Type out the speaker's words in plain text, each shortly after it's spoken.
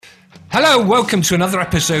Hello, welcome to another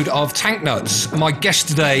episode of Tank Nuts. My guest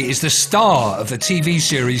today is the star of the TV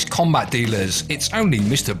series Combat Dealers. It's only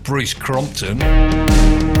Mr. Bruce Crompton.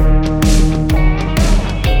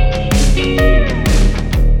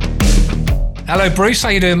 Hello, Bruce. How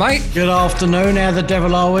you doing, mate? Good afternoon. How the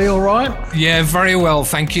devil are we? All right? Yeah, very well.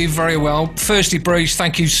 Thank you. Very well. Firstly, Bruce,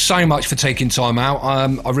 thank you so much for taking time out.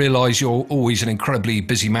 I realise you're always an incredibly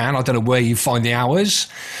busy man. I don't know where you find the hours.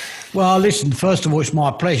 Well, listen, first of all, it's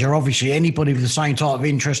my pleasure. Obviously, anybody with the same type of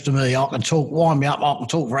interest to me, I can talk, wind me up, I can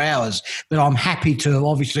talk for hours. But I'm happy to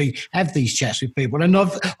obviously have these chats with people. And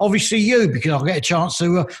obviously you, because I'll get a chance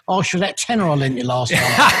to ask you that tenner I lent you last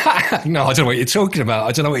time. No, I don't know what you're talking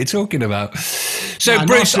about. So, no,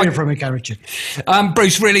 Bruce, nice from me, Richard.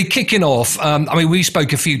 Bruce, really kicking off. We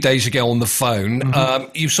spoke a few days ago on the phone.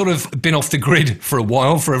 Mm-hmm. You've sort of been off the grid for a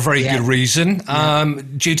while for a very good reason,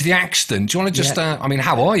 due to the accident. Do you want to just,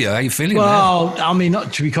 how are you? How are you feeling? Well,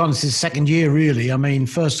 not to be honest, it's the second year, really.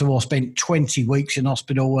 First of all, I spent 20 weeks in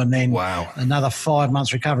hospital and then another 5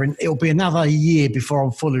 months recovering. It'll be another year before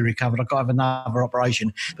I'm fully recovered. I've got to have another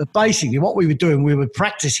operation. But basically, what we were doing, we were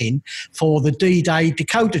practicing for the D-Day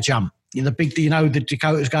Dakota jump. The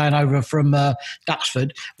Dakota's going over from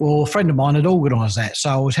Duxford. Well, a friend of mine had organised that, so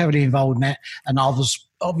I was heavily involved in that, and I was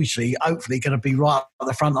hopefully going to be right at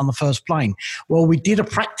the front on the first plane. Well, we did a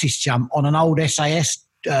practice jump on an old SAS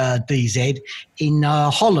DZ in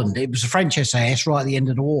Holland. It was a French SAS right at the end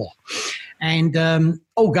of the war. And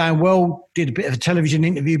all going well, did a bit of a television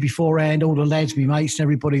interview beforehand, all the lads, my mates and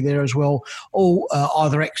everybody there as well, all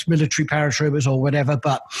either ex-military paratroopers or whatever,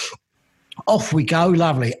 but off we go,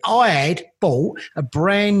 lovely. I had bought a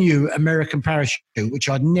brand new American parachute, which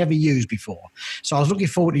I'd never used before. So I was looking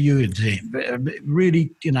forward to using it.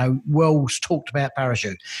 Really, well talked about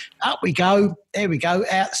parachute. Up we go. There we go.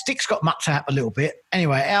 Out, the sticks got mucked up a little bit.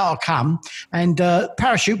 Anyway, out I come. And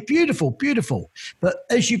parachute, beautiful, beautiful. But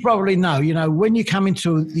as you probably know, when you come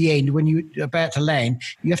into the end, when you're about to land,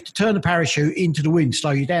 you have to turn the parachute into the wind,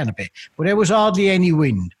 slow you down a bit. But there was hardly any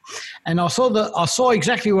wind. And I saw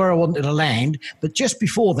exactly where I wanted to land. But just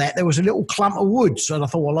before that, there was a little clump of woods. And I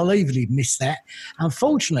thought, well, I'll easily miss that.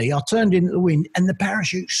 Unfortunately, I turned into the wind and the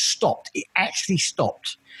parachute stopped. It actually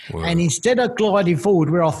stopped. Whoa. And instead of gliding forward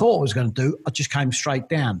where I thought I was going to do, I just came straight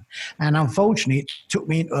down. And unfortunately, it took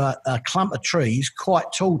me into a clump of trees, quite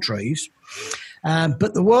tall trees.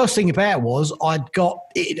 But the worst thing about it was I got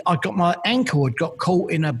my ankle had got caught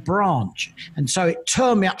in a branch, and so it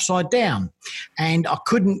turned me upside down, and I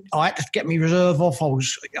had to get my reserve off.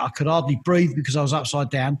 I could hardly breathe because I was upside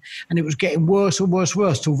down, and it was getting worse and worse,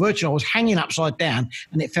 till virtually I was hanging upside down,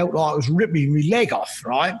 and it felt like I was ripping my leg off.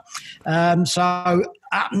 Right, so.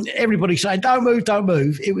 Everybody saying, don't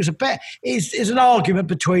move. It was it's an argument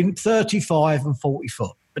between 35 and 40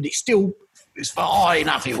 foot, but it's high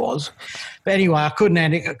enough it was. But anyway, I couldn't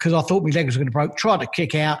hand it because I thought my leg was going to break. Tried to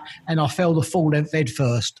kick out and I fell the full length head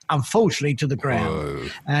first, unfortunately, to the ground. Whoa.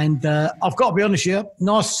 And I've got to be honest here,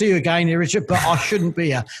 nice to see you again here, Richard, but I shouldn't be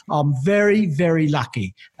here. I'm very, very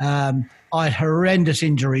lucky. I had horrendous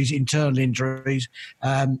injuries, internal injuries,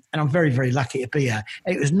 and I'm very, very lucky to be here.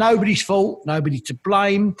 It was nobody's fault, nobody to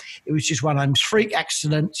blame. It was just one of those freak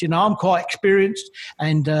accidents. I'm quite experienced,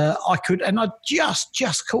 and I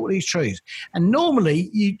just caught these trees. And normally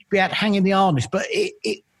you'd be able to hang in the harness, but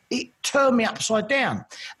it turned me upside down.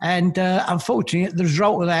 And unfortunately, the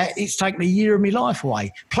result of that, it's taken a year of my life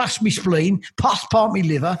away, plus my spleen, plus part of my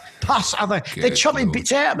liver, plus they're chopping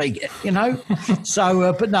bits out of me,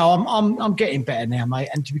 So, but no, I'm getting better now, mate.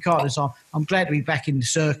 And to be quite honest, I'm glad to be back in the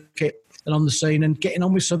circuit and on the scene and getting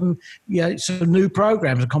on with some new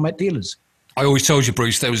programs of Combat Dealers. I always told you,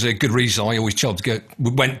 Bruce, there was a good reason I always tried to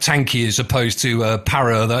went tanky as opposed to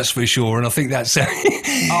para, that's for sure. And I think that's...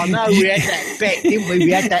 Oh, no, we had that bet, didn't we?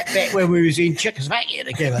 We had that bet when we was in Czechoslovakia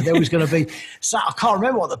together. There was going to be... I can't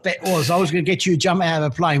remember what the bet was. I was going to get you to jump out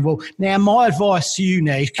of a plane. Well, now, my advice to you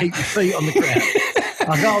now is keep your feet on the ground.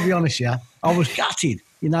 I've got to be honest here. I was gutted.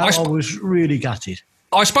 I was really gutted.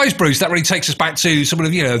 I suppose, Bruce, that really takes us back to sort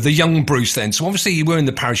of, the young Bruce then. So obviously you were in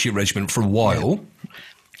the parachute regiment for a while. Yeah.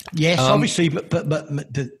 Yes, obviously, but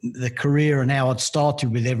the career and how I'd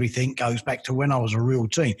started with everything goes back to when I was a real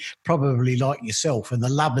teen, probably like yourself, and the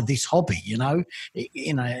love of this hobby, and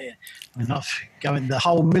going the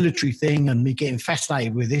whole military thing and me getting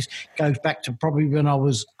fascinated with this goes back to probably when I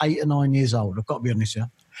was 8 or 9 years old. I've got to be honest here.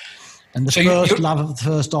 And the first love of the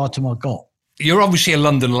first item I got. You're obviously a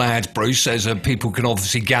London lad, Bruce, as people can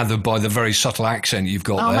obviously gather by the very subtle accent you've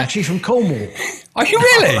got there. I'm actually from Cornwall. Are you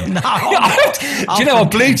really? No. I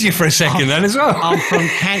believed you for a second then as well. I'm from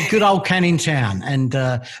good old Canning Town and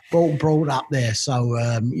brought up there. So,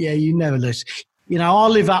 you never listen. You know, I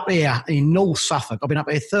live up here in North Suffolk. I've been up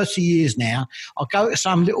here 30 years now. I go to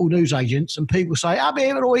some little newsagents and people say, I'll be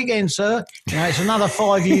here for the weekend, sir. You know, it's another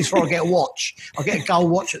 5 years before I get a watch. I get a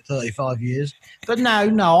gold watch at 35 years. But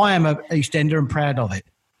no, I am an East Ender and proud of it.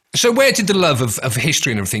 So where did the love of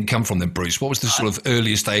history and everything come from then, Bruce? What was the sort of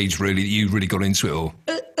earliest age, really, that you really got into it all?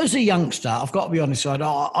 As a youngster, I've got to be honest, I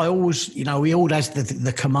always, you know, we all had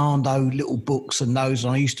the Commando little books and those,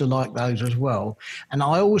 and I used to like those as well. And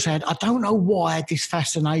I always had, I don't know why I had this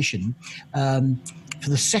fascination for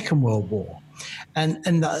the Second World War. And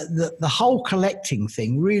the whole collecting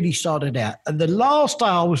thing really started out. And the last day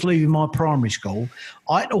I was leaving my primary school,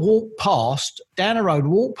 I had to walk down the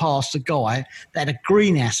road, past a guy that had a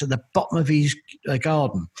greenhouse at the bottom of his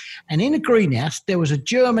garden. And in the greenhouse, there was a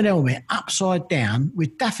German helmet upside down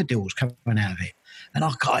with daffodils coming out of it. And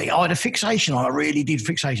I had a fixation on it. I really did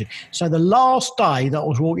fixation. So the last day that I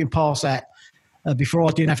was walking past that, before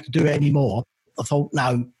I didn't have to do it anymore, I thought,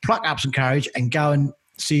 no, pluck up some courage and go and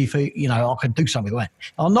see if I could do something with it.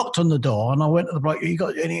 I knocked on the door and I went to the bloke. You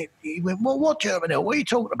got any? He went, well, what German helmet? What are you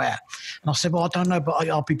talking about? And I said, well, I don't know, but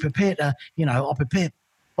I'll be prepared to, I'll prepare to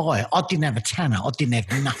buy it. I didn't have a tanner. I didn't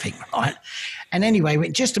have nothing, right? And anyway, he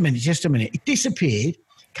went, just a minute. He disappeared.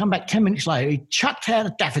 Come back 10 minutes later. He chucked out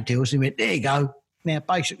the daffodils and he went, there you go. Now,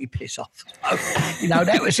 basically, piss off. So,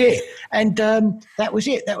 that was it. And that was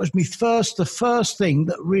it. That was the first thing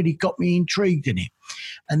that really got me intrigued in it.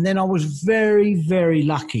 And then I was very, very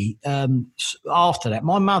lucky after that.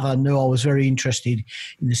 My mother knew I was very interested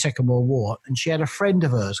in the Second World War, and she had a friend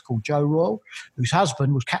of hers called Joe Royal, whose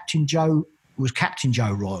husband was Captain Joe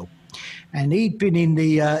Royal. And he'd been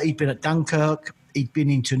at Dunkirk. He'd been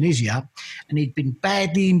in Tunisia, and he'd been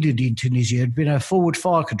badly injured in Tunisia. He'd been a forward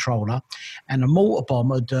fire controller, and a mortar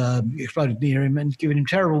bomb had exploded near him and given him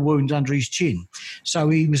terrible wounds under his chin. So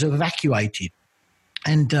he was evacuated.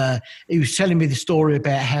 And he was telling me the story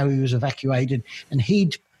about how he was evacuated, and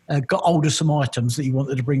he'd got hold of some items that he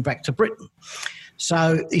wanted to bring back to Britain.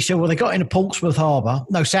 So he said, well, they got into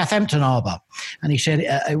Southampton Harbour. And he said,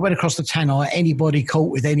 it went across the Tannoy, anybody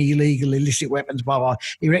caught with any illegal, illicit weapons, blah, blah.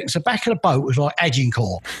 He reckons the back of the boat was like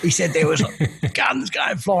Agincourt. He said there was guns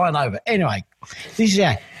going flying over. Anyway, this is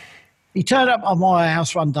how. He turned up at my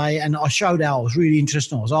house one day and I showed how I was really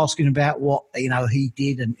interested. I was asking about what, he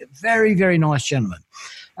did, and very, very nice gentleman.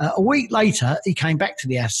 A week later, he came back to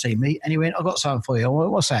the house to see me and he went, I've got something for you. I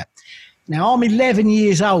went, what's that? Now, I'm 11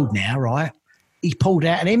 years old now, right? He pulled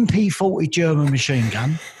out an MP40 German machine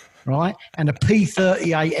gun, right, and a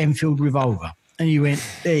P38 Enfield revolver. And he went,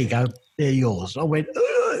 there you go, they're yours. I went,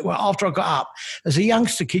 well, after I got up, as a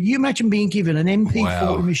youngster, can you imagine being given an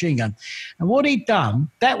MP40 machine gun? And what he'd done,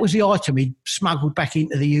 that was the item he'd smuggled back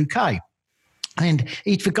into the UK. And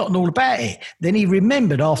he'd forgotten all about it. Then he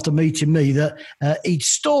remembered after meeting me that he'd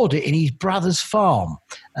stored it in his brother's farm,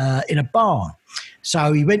 in a barn.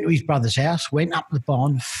 So he went to his brother's house, went up the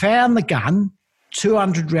barn, found the gun,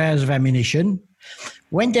 200 rounds of ammunition,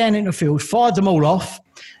 went down in the field, fired them all off,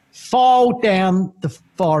 filed down the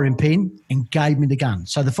firing pin and gave me the gun.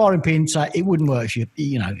 So the firing pin, so it wouldn't work if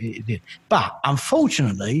it did. But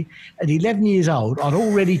unfortunately, at 11 years old, I'd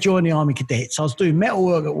already joined the Army Cadets. I was doing metal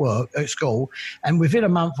work at school, and within a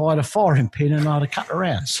month I had a firing pin and I had a cut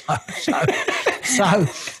around. So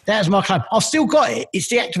that's my claim. I've still got it.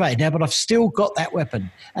 It's deactivated now, but I've still got that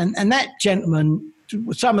weapon. And that gentleman,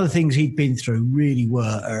 some of the things he'd been through really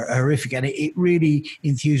were horrific, and it really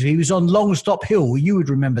enthused me. He was on Longstop Hill. You would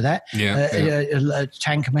remember that. A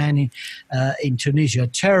tank man in Tunisia.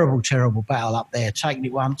 Terrible, terrible battle up there. Taking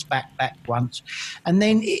it once, back once. And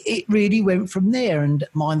then it really went from there, and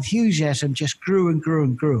my enthusiasm just grew and grew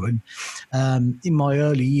and grew. And in my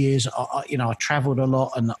early years, I travelled a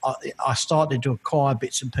lot, and I started to acquire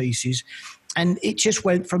bits and pieces. And it just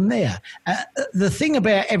went from there. The thing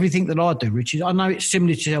about everything that I do, Richard, I know it's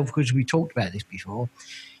similar to yourself because we talked about this before.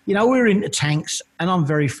 We're into tanks, and I'm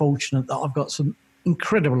very fortunate that I've got some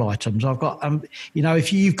incredible items. I've got,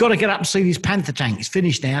 if you've got to get up and see this Panther tank, it's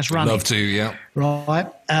finished now, it's running. Love to, yeah.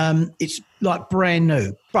 Right. It's like brand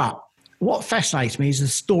new. But what fascinates me is the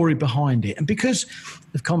story behind it. And because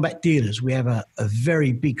of combat dealers, we have a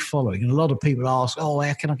very big following. And a lot of people ask,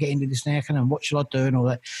 how can I get into this now? And what should I do and all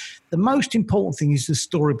that? The most important thing is the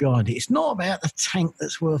story behind it. It's not about the tank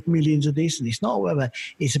that's worth millions of this, and it's not whatever.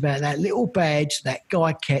 It's about that little badge that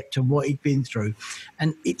guy kept and what he'd been through.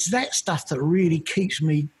 And it's that stuff that really keeps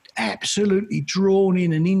me absolutely drawn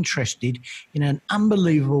in and interested in an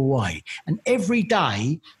unbelievable way. And every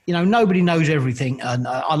day, nobody knows everything. And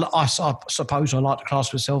I suppose I like to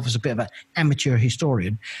class myself as a bit of an amateur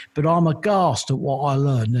historian, but I'm aghast at what I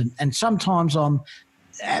learn. And sometimes I'm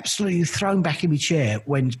absolutely thrown back in my chair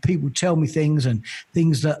when people tell me things and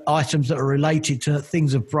items that are related to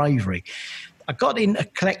things of bravery. I got into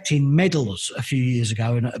collecting medals a few years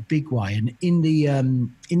ago in a big way, and in the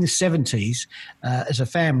 70s, as a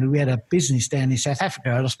family, we had a business down in South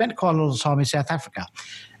Africa, and I spent quite a lot of time in South Africa.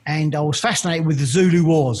 And I was fascinated with the Zulu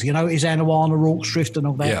Wars, Isandlwana, Rorke's Drift and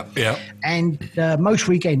all that. Yeah. And most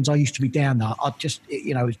weekends I used to be down there. I just,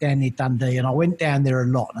 it was down near Dundee, and I went down there a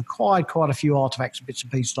lot and acquired quite a few artefacts and bits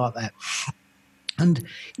and pieces like that. And,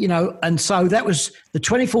 and so that was the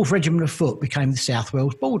 24th Regiment of Foot became the South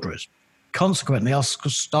Wales Borderers. Consequently, I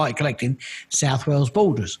started collecting South Wales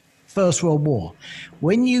Borderers. First World War.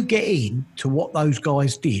 When you get into what those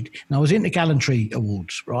guys did, and I was into Gallantry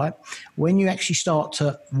Awards, right? When you actually start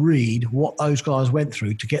to read what those guys went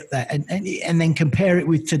through to get that, and then compare it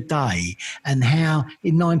with today, and how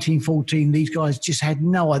in 1914 these guys just had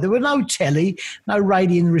no idea. There were no telly, no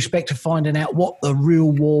radio in respect of finding out what the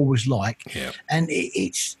real war was like. Yeah. And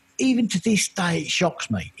it's even to this day, it shocks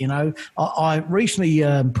me. I recently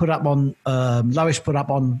put up on, Lois put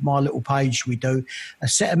up on my little page, we do, a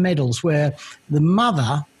set of medals where the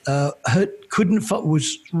mother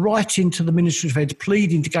was writing to the Ministry of Defence,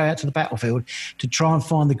 pleading to go out to the battlefield to try and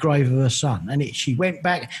find the grave of her son. And she went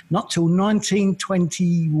back not till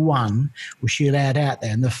 1921 was she allowed out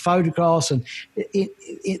there. And the photographs, and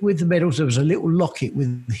with the medals, there was a little locket with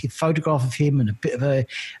a photograph of him and a bit of a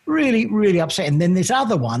really, really upsetting. And then there's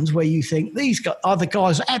other ones where you think these guys, are the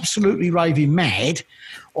guys absolutely raving mad,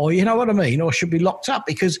 or you know what I mean, or should be locked up,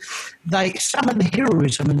 because some of the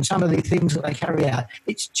heroism and some of the things that they carry out,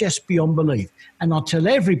 it's just beyond belief. And I tell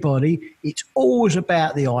everybody, it's always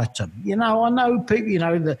about the item. I know people,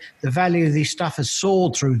 the value of this stuff has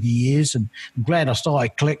soared through the years, and I'm glad I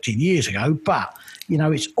started collecting years ago, but,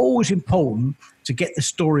 it's always important to get the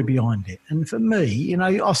story behind it. And for me,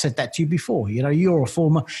 I said that to you before, you're a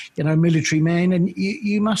former, military man, and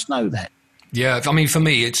you must know that. Yeah, I mean, for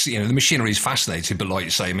me, it's, the machinery is fascinating, but like you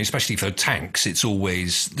say, I mean, especially for tanks, it's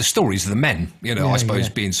always the stories of the men, I suppose,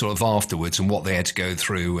 being sort of afterwards and what they had to go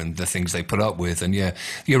through and the things they put up with. And yeah,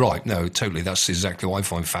 you're right. No, totally. That's exactly what I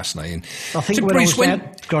find fascinating. I think so, when Bruce, I was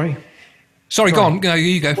Sorry, go on. No,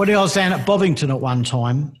 you go. When I was down at Bovington at one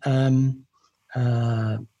time,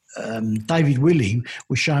 David Willey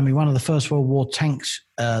was showing me one of the First World War tanks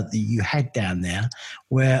that you had down there,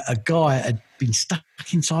 where a guy had been stuck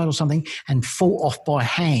inside or something and fought off by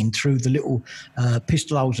hand through the little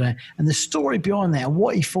pistol holes there. And the story behind that, and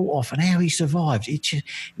what he fought off and how he survived,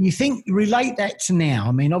 relate that to now.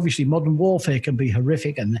 I mean, obviously modern warfare can be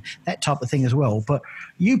horrific and that type of thing as well, but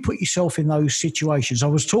you put yourself in those situations. I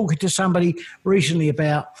was talking to somebody recently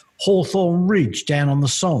about Hawthorne Ridge down on the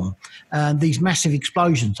Somme, these massive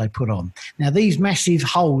explosions they put on. Now, these massive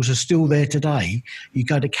holes are still there today. You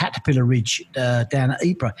go to Caterpillar Ridge down at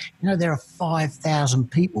Ypres, there are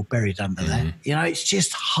 5,000 people buried under that. It's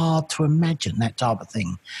just hard to imagine that type of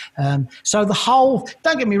thing. So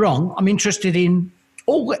don't get me wrong, I'm interested in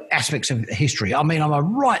all aspects of history. I mean, I'm a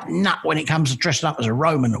right nut when it comes to dressing up as a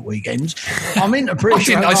Roman at weekends. I'm into British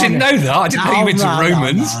Roman. I didn't know that. I didn't know you were into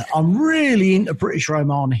Romans. No. I'm really into British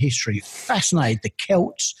Roman history. Fascinated, the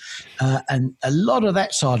Celts, and a lot of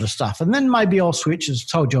that side of stuff. And then maybe I'll switch. As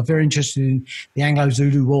I told you, I'm very interested in the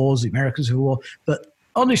Anglo-Zulu Wars, the American Civil War. But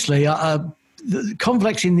honestly, the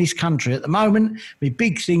conflicts in this country at the moment, the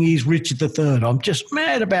big thing is Richard III. I'm just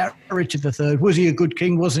mad about Richard III. Was he a good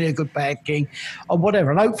king? Wasn't he a good bad king? Or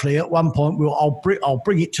whatever. And hopefully at one point I'll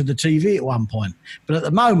bring it to the TV at one point. But at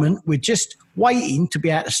the moment, we're just waiting to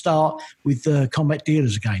be able to start with Combat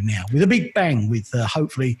Dealers again now, with a big bang, with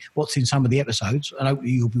hopefully what's in some of the episodes, and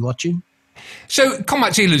hopefully you'll be watching. So,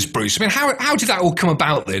 Combat Dealers, Bruce, I mean, how did that all come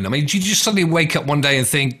about then? I mean, did you just suddenly wake up one day and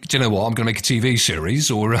think, do you know what, I'm going to make a TV series?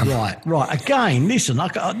 Or Right. Again, listen,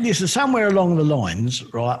 somewhere along the lines,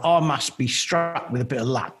 right, I must be struck with a bit of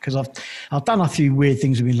luck, because I've done a few weird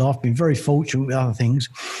things in my life, been very fortunate with other things.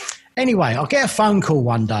 Anyway, I get a phone call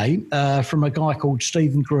one day from a guy called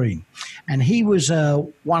Stephen Green, and he was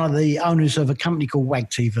one of the owners of a company called WAG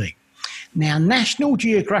TV. Now, National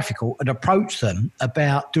Geographical had approached them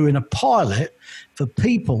about doing a pilot for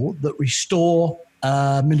people that restore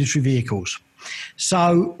military vehicles.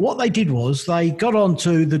 So what they did was they got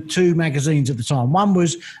onto the two magazines at the time. One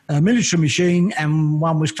was Military Machine and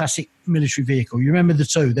one was Classic Military Vehicle. You remember the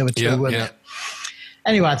two? There were two, weren't there?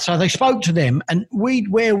 Anyway, so they spoke to them, and we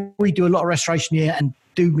do a lot of restoration here and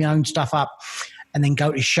do my own stuff up and then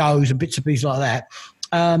go to shows and bits and pieces like that.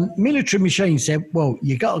 Military Machine said, well,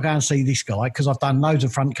 you got to go and see this guy, because I've done loads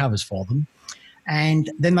of front covers for them.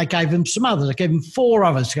 And then they gave them some others. They gave them 4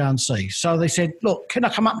 others to go and see. So they said, look, can I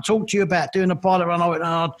come up and talk to you about doing a pilot run? I went,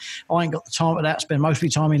 no, I ain't got the time for that. Spend most of my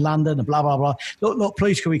time in London and blah, blah, blah. Look,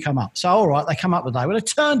 please, can we come up? So, all right, they come up today. Well, they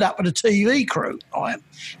turned up with a TV crew, right?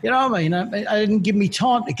 You know what I mean? They didn't give me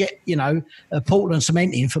time to get, Portland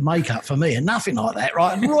cement in for makeup for me and nothing like that,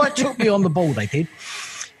 right? And right took me on the ball, they did.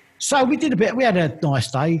 So we had a nice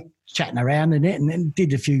day, chatting around in it, and then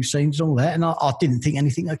did a few scenes and all that, and I didn't think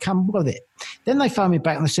anything had come with it. Then they phoned me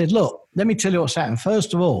back and they said, look, let me tell you what's happened.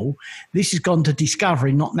 First of all, this has gone to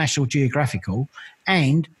Discovery, not National Geographical,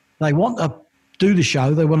 and they want to do the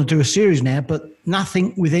show. They want to do a series now, but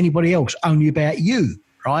nothing with anybody else, only about you,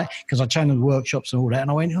 right? Because I channeled the workshops and all that,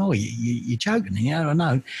 and I went, oh, you're joking, I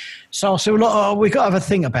know. So I said, well, look, we've got to have a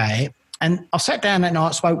think about it. And I sat down that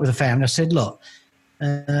night, spoke with the family, I said, look,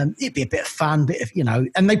 it'd be a bit of fun,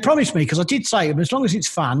 and they promised me, because I did say to them, as long as it's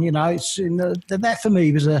fun, it's that for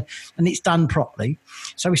me was and it's done properly.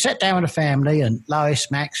 So we sat down with the family and Lois,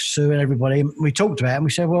 Max, Sue, and everybody, and we talked about it, and we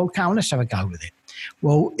said, well, come on, let's have a go with it.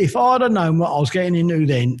 Well, if I'd have known what I was getting into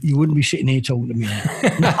then, you wouldn't be sitting here talking to me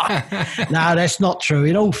now. No, that's not true.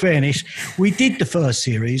 In all fairness, we did the first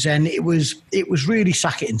series, and it was really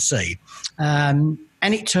suck it and see.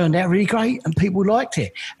 And it turned out really great and people liked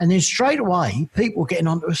it. And then straight away, people were getting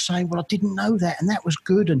onto us saying, well, I didn't know that and that was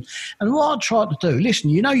good. And what I tried to do, listen,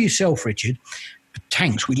 you know yourself, Richard,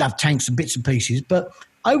 tanks, we love tanks and bits and pieces, but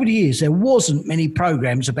over the years, there wasn't many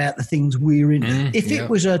programs about the things we're into. If it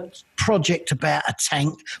was a project about a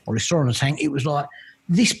tank or restoring a tank, it was like,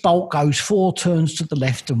 this bolt goes 4 turns to the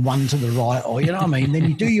left and 1 to the right, or, you know what I mean? Then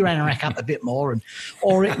you do your anorak up a bit more,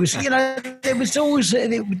 or it was, there was always,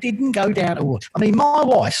 it didn't go down to wood. I mean, my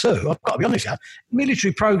wife, Sue, I've got to be honest with you,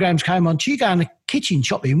 military programs came on, she'd go in the kitchen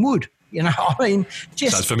chopping wood, I mean,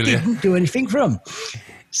 just didn't do anything for them.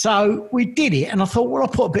 So we did it, and I thought, well, I'll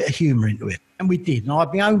put a bit of humour into it. And we did. And I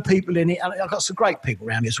had my own people in it, and I got some great people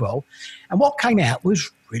around me as well. And what came out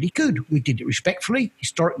was really good. We did it respectfully,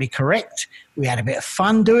 historically correct. We had a bit of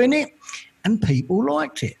fun doing it, and people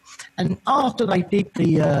liked it. And after they did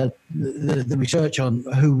the research on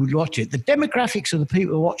who would watch it, the demographics of the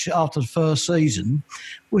people who watched it after the first season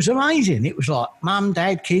was amazing. It was like mum,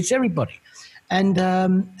 dad, kids, everybody. And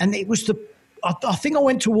it was I think I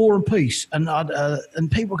went to War and Peace, and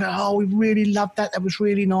people go, oh, we really loved that. That was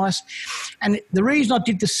really nice. And the reason I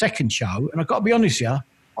did the second show, and I've got to be honest with you,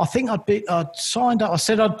 I think I'd signed up. I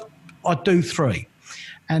said I'd do 3,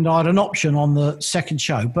 and I had an option on the second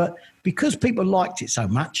show. But because people liked it so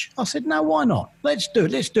much, I said, no, why not? Let's do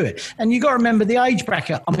it. And you got to remember the age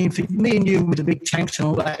bracket. I mean, for me and you with the big tanks and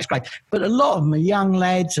all that, it's great. But a lot of them are young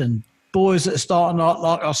lads and boys that are starting out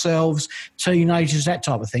like ourselves, teenagers, that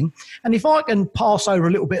type of thing. And if I can pass over a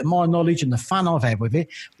little bit of my knowledge and the fun I've had with it,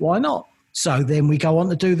 why not? So then we go on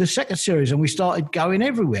to do the second series, and we started going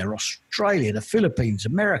everywhere, Australia, the Philippines,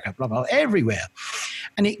 America, blah, blah, everywhere.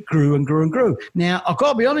 And it grew and grew and grew. Now, I've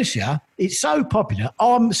got to be honest with you, it's so popular.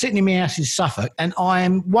 I'm sitting in my house in Suffolk, and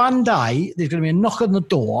one day, there's going to be a knock on the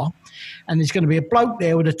door, and there's going to be a bloke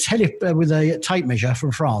there with a tape measure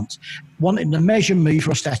from France wanting to measure me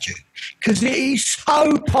for a statue, because it is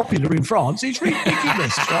so popular in France. It's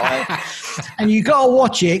ridiculous, right? And you got to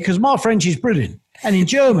watch it, because my French is brilliant. And in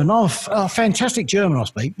German, fantastic German I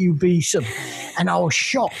speak, and I was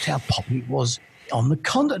shocked how popular it was on the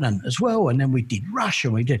continent as well. And then we did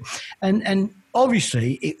Russia, and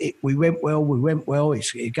obviously we went well.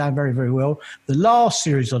 It's going very, very well. The last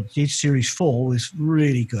series I did, series 4, was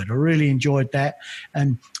really good. I really enjoyed that,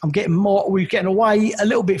 and we're getting away a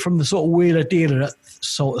little bit from the sort of wheeler dealer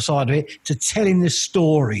sort of side of it to telling the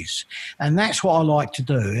stories, and that's what I like to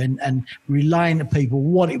do, and relaying to people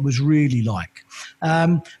what it was really like.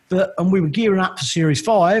 And we were gearing up for series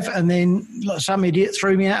 5, and then some idiot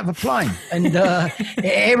threw me out of a plane, and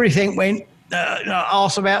everything went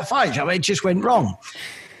arse about face. I mean, it just went wrong.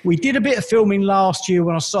 We did a bit of filming last year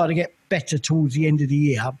when I started to get better towards the end of the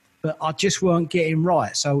year, but I just weren't getting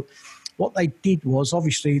right. So what they did was,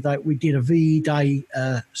 obviously, we did a VE Day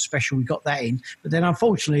special. We got that in. But then,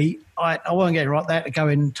 unfortunately, I weren't getting right. They had to go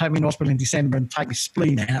and take me in hospital in December and take my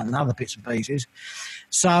spleen out and other bits and pieces.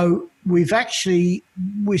 So we're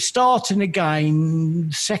starting again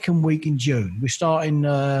second week in June. We're starting,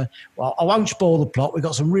 I won't spoil the plot. We've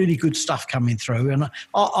got some really good stuff coming through. And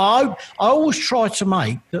I always try to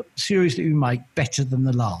make the series that we make better than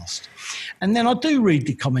the last. And then I do read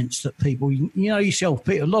the comments that people, yourself,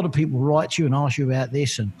 Peter, a lot of people write to you and ask you about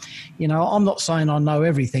this. And, I'm not saying I know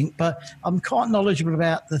everything, but I'm quite knowledgeable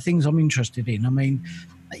about the things I'm interested in. I mean,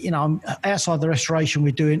 outside the restoration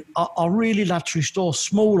we're doing, I really love to restore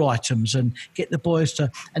small items and get the boys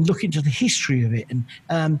to and look into the history of it.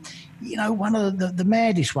 And one of the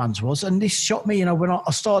maddest ones was, and this shocked me, when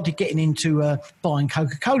I started getting into buying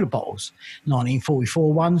Coca-Cola bottles,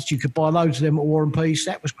 1944 ones. You could buy loads of them at War and Peace.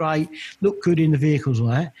 That was great. Looked good in the vehicles and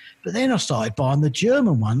that. But then I started buying the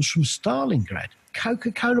German ones from Stalingrad.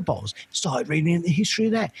 Coca-Cola bottles. Started reading into the history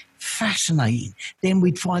of that. Fascinating. Then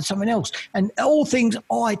we'd find something else. And all things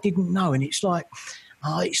I didn't know. And it's like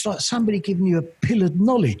somebody giving you a pill of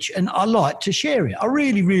knowledge, and I like to share it. I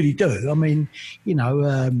really, really do. I mean,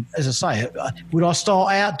 as I say, would I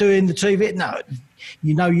start out doing the TV? No.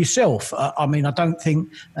 You know yourself. I mean, I don't think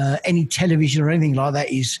any television or anything like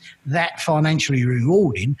that is that financially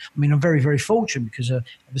rewarding. I mean, I'm very, very fortunate because of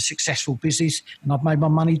a successful business and I've made my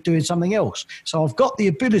money doing something else. So I've got the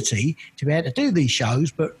ability to be able to do these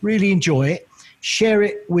shows, but really enjoy it, share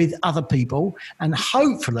it with other people, and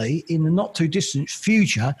hopefully in the not too distant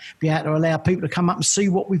future, be able to allow people to come up and see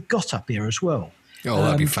what we've got up here as well. Oh,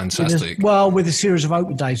 that'd be fantastic. With a series of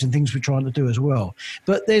open days and things we're trying to do as well.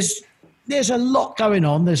 But there's a lot going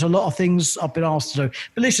on. There's a lot of things I've been asked to do.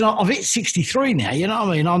 But listen, I've hit 63 now, you know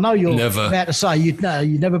what I mean? I know you're about to say you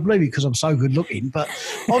never believe me because I'm so good looking, but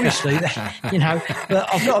obviously, but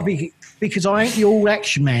I've got to be, because I ain't the all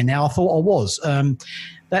action man now. I thought I was.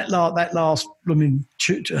 That last,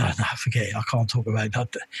 forget it. I can't talk about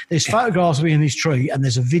it. There's photographs of me in this tree and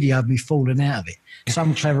there's a video of me falling out of it.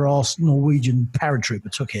 Some clever ass Norwegian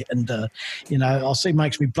paratrooper took it, and I see it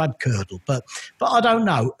makes me blood curdle. But I don't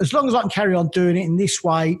know. As long as I can carry on doing it in this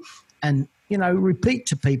way, and repeat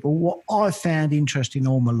to people what I've found interesting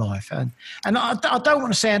all my life, and I don't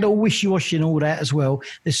want to sound all wishy-washy and all that as well.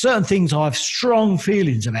 There's certain things I have strong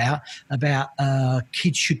feelings about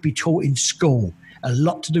kids should be taught in school. A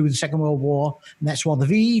lot to do with the Second World War, and that's why the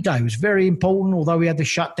VE Day was very important, although we had the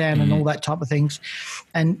shutdown and all that type of things.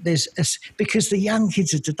 And because the young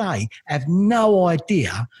kids of today have no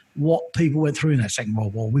idea what people went through in that Second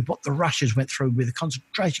World War, with what the Russians went through with the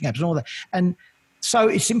concentration camps and all that. And so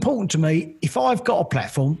it's important to me, if I've got a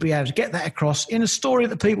platform, be able to get that across in a story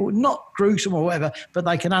that people, not gruesome or whatever, but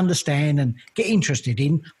they can understand and get interested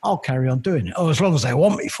in, I'll carry on doing it. Or as long as they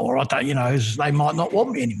want me for, I don't, they might not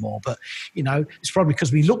want me anymore. But, it's probably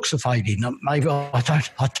because my looks are fading. Maybe I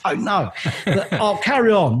don't know. But I'll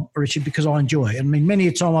carry on, Richard, because I enjoy it. I mean, many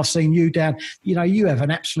a time I've seen you down, you have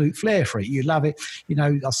an absolute flair for it. You love it.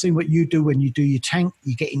 I've seen what you do when you do your tank.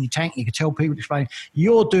 You get in your tank, you can tell people, explain.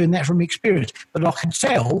 You're doing that from experience. But I can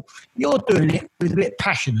tell you're doing it with a bit of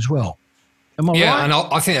passion as well. Am I right? And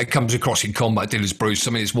I think that comes across in combat dealers, Bruce.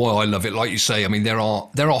 I mean, it's why I love it. Like you say, I mean, there are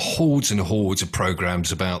hordes and hordes of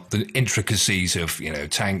programs about the intricacies of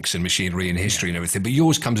tanks and machinery and history and everything. But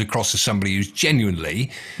yours comes across as somebody who's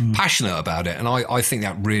genuinely passionate about it, and I think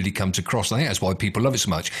that really comes across. And I think that's why people love it so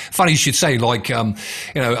much. Funny you should say, like a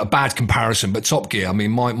bad comparison, but Top Gear. I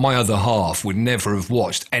mean, my other half would never have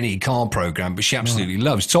watched any car program, but she absolutely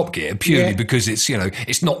loves Top Gear purely because it's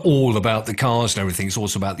it's not all about the cars and everything. It's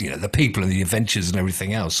also about the people and the adventures and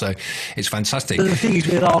everything else. So it's fantastic. The thing is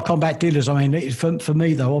with our combat dealers, I mean, for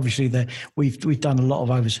me though, obviously we've done a lot of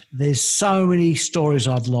overs. There's so many stories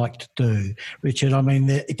I'd like to do, Richard. I mean,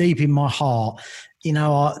 they're deep in my heart.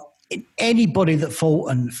 Anybody that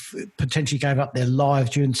fought and potentially gave up their lives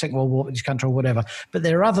during the Second World War in this country or whatever, but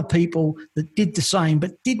there are other people that did the same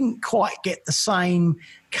but didn't quite get the same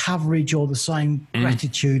coverage or the same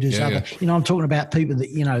gratitude as other. I'm talking about people that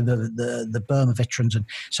the Burma veterans and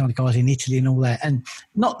some of the guys in Italy and all that, and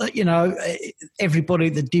not that everybody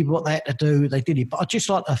that did what they had to do, they did it, but I'd just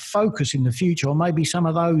like to focus in the future on maybe some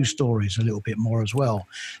of those stories a little bit more as well.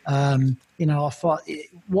 I thought the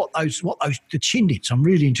Chindits. I'm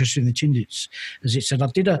really interested in the Chindits. As it said, I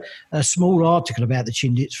did a small article about the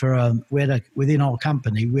Chindits for within our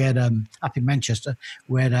company. We had up in Manchester,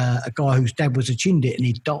 we had a guy whose dad was a Chindit and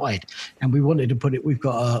he died, and we wanted to put it. We've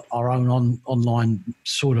got our own online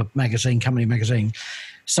sort of company magazine.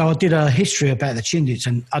 So I did a history about the Chindits,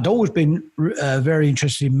 and I'd always been very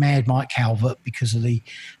interested in Mad Mike Calvert because of he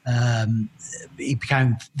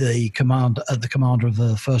became the commander of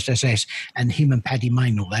the 1st SS, and him and Paddy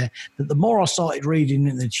Mayne all there. But the more I started reading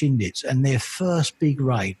in the Chindits and their first big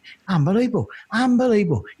raid, unbelievable.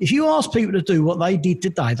 If you ask people to do what they did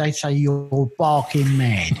today, they say you're barking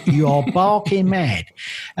mad. You are barking mad.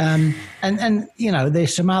 And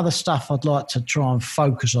there's some other stuff I'd like to try and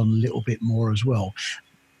focus on a little bit more as well.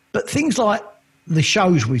 But things like the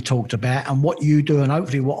shows we've talked about and what you do and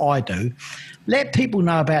hopefully what I do, let people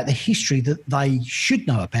know about the history that they should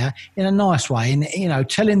know about in a nice way, and, you know,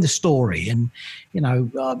 telling the story. And, you know,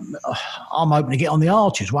 I'm hoping to get on the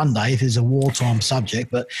Archers one day if it's a wartime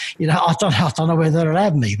subject, but, you know, I don't know whether they'll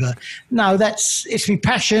have me, but no, it's my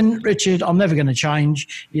passion, Richard. I'm never going to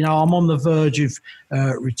change. You know, I'm on the verge of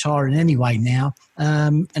retiring anyway now,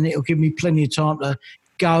 and it'll give me plenty of time to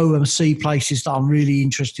go and see places that I'm really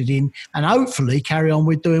interested in, and hopefully carry on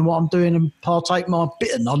with doing what I'm doing and partake my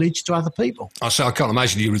bit of knowledge to other people. I can't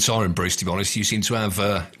imagine you retiring, Bruce, to be honest. You seem to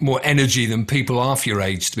have more energy than people half your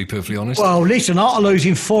age, to be perfectly honest. Well, listen, I'm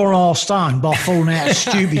losing 4.5 stone by falling out of a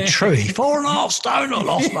stupid tree. 4.5 stone I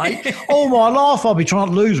lost, mate. All my life I'll be trying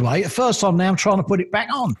to lose weight. The first time now I'm trying to put it back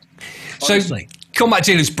on. Honestly. So, Combat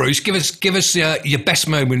Dealers, Bruce, give us your best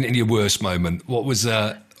moment and your worst moment. What was...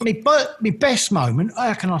 My best moment,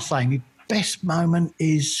 how can I say? My best moment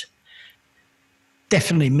is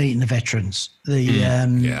definitely meeting the veterans. We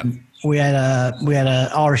had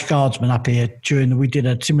a Irish Guardsman up here we did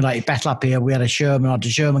a simulated battle up here. We had a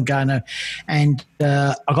Sherman going there, and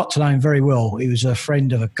I got to know him very well. He was a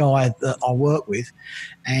friend of a guy that I work with,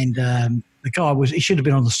 and the guy he should have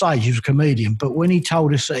been on the stage. He was a comedian, but when he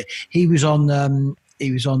told us that he was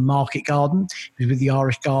on Market Garden. He was with the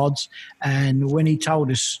Irish Guards. And when he told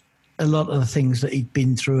us a lot of the things that he'd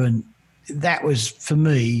been through, and that was, for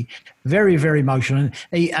me, very, very emotional.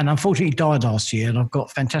 And unfortunately, he died last year, and I've got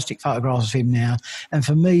fantastic photographs of him now. And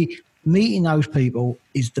for me, meeting those people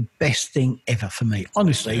is the best thing ever for me.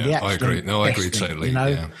 Honestly, I agree. No, I agree totally. You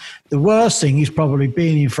know, the worst thing is probably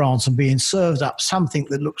being in France and being served up something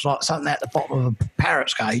that looks like something at the bottom of a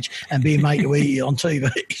parrot's cage and being made to eat it on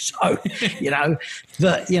TV. So, you know,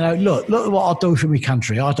 but, you know, look what I do for my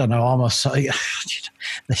country. I don't know. I must say,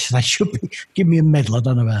 they should be give me a medal. I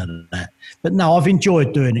don't know about that. But no, I've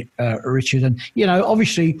enjoyed doing it, Richard. And, you know,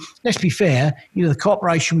 obviously, let's be fair, you know, the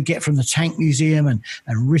cooperation we get from the Tank Museum and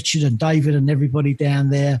Richard and David and everybody down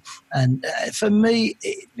there. And for me,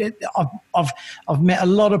 I've met a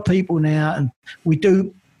lot of people now, and we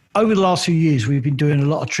do. Over the last few years, we've been doing a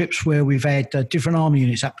lot of trips where we've had different army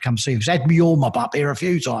units up to come see us. Had me all mob up here a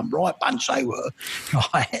few times, right? Bunch they were.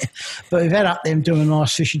 Right? But we've had up them doing a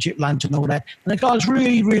nice fish and chip lunch and all that. And the guys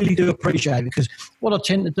really, really do appreciate it, because what I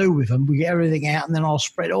tend to do with them, we get everything out and then I'll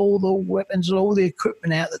spread all the weapons and all the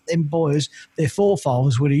equipment out that them boys, their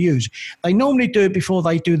forefathers, would have used. They normally do it before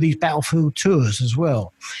they do these battlefield tours as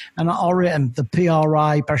well. And the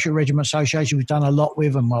PRA, Parachute Regiment Association, we've done a lot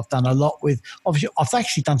with them. I've done a lot with, obviously, I've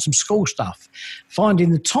actually done some school stuff. Finding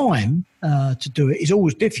the time to do it is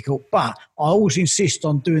always difficult, but I always insist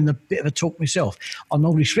on doing a bit of a talk myself. I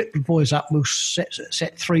normally split the boys up. We'll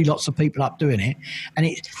set 3 lots of people up doing it. And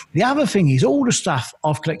the other thing is all the stuff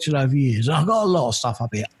I've collected over years, and I've got a lot of stuff up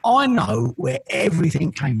here, I know where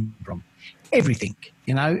everything came from. Everything,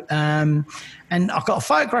 you know. And I've got a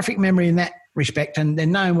photographic memory in that respect, and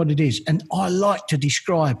then knowing what it is. And I like to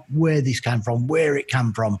describe where this came from, where it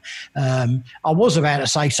came from. I was about to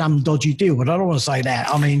say some dodgy deal, but I don't want to say that.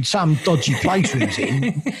 I mean, some dodgy place we was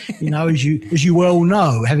in, you know, as you well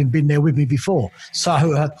know, having been there with me before.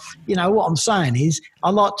 So, you know, what I'm saying is I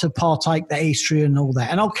like to partake the history and all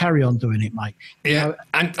that, and I'll carry on doing it, mate. Yeah, you know,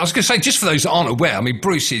 and I was going to say, just for those that aren't aware, I mean,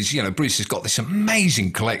 Bruce has got this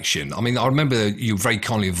amazing collection. I mean, I remember you very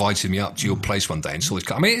kindly invited me up to your place one day and saw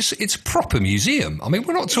this. I mean, it's a proper museum. I mean,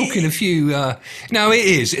 we're not talking a few... no, it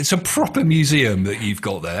is. It's a proper museum that you've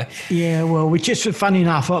got there. Yeah, well, we just, funny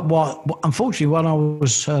enough, unfortunately, when I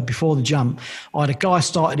was before the jump, I had a guy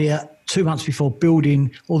started here 2 months before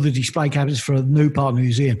building all the display cabinets for a new part of the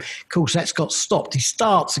museum. Of course, that's got stopped. He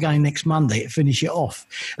starts again next Monday to finish it off.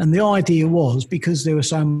 And the idea was, because there were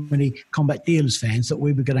so many Combat Dealers fans, that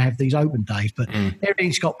we were going to have these open days, but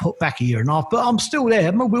everything's got put back a year and a half. But I'm still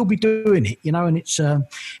there. We'll be doing it, you know, and it's,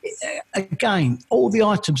 again, all the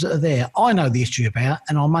items that are there, I know the history about,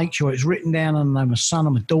 and I'll make sure it's written down, and I know my son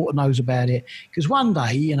and my daughter knows about it. Because one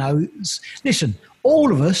day, you know, listen,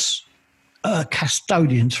 all of us are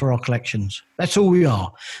custodians for our collections. That's all we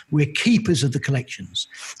are. We're keepers of the collections.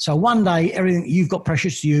 So one day, everything you've got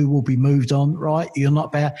precious to you will be moved on, right? You're not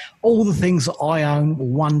about all the things that I own will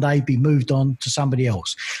one day be moved on to somebody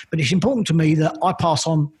else. But it's important to me that I pass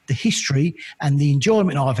on the history and the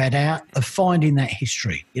enjoyment I've had out of finding that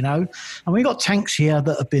history, you know? And we've got tanks here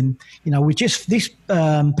that have been, you know, this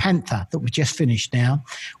Panther that we just finished now,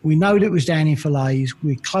 we know that it was down in Falaise.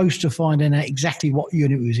 We're close to finding out exactly what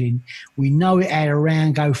unit it was in. We know it had a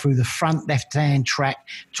round go through the front left left-hand track,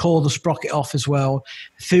 tore the sprocket off as well,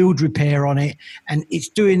 field repair on it, and it's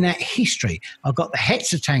doing that history. I've got the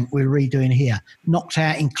Hetzer tank we're redoing here, knocked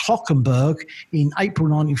out in Clockenburg in April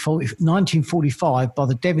 1945 by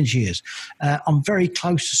the Devonshires. I'm very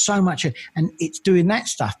close to so much, and it's doing that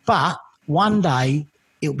stuff. But one day,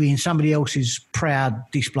 it'll be in somebody else's proud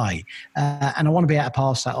display. And I want to be able to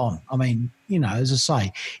pass that on. I mean, you know, as I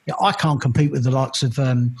say, I can't compete with the likes of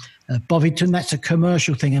Bovington. That's a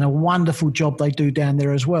commercial thing and a wonderful job they do down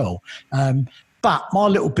there as well. But my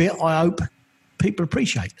little bit, I hope people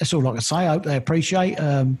appreciate. That's all I can say. I hope they appreciate.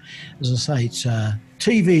 As I say, it's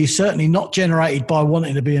TV is certainly not generated by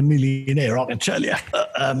wanting to be a millionaire, I can tell you.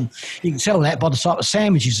 You can tell that by the type of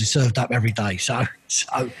sandwiches they served up every day. So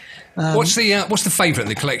what's the favourite in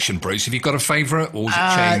the collection, Bruce? Have you got a favourite, or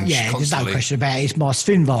has it changed yeah, constantly? There's no question about it. It's my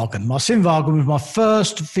Svinwagen. My Svinwagen was my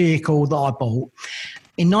first vehicle that I bought.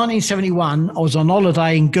 In 1971, I was on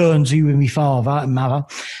holiday in Guernsey with my father and mother,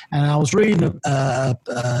 and I was reading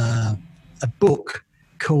a book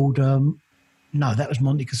called... no, that was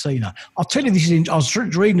Monte Cassino. I'll tell you this. I was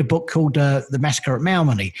reading a book called The Massacre at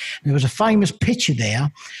Malmedy. There was a famous picture there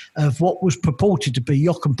of what was purported to be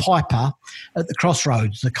Jochen Piper at the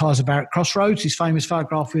crossroads, the Kaiser Barrett crossroads, his famous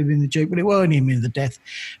photograph with him in the Jeep. Well, it weren't him in the death,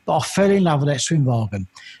 but I fell in love with that Svinwagen.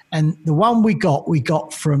 And the one we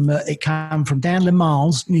got from, it came from down Le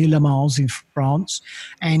Mans, near Le Mans in France.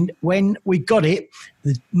 And when we got it,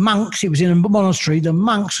 the monks, it was in a monastery, the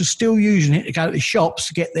monks were still using it to go to the shops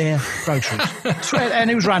to get their groceries.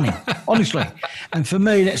 And it was running, honestly. And for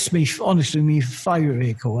me, that's honestly my favourite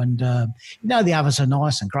vehicle. And, you know, the others are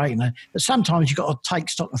nice and great, you know, but sometimes you've got to take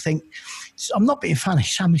stock and think, I'm not being funny.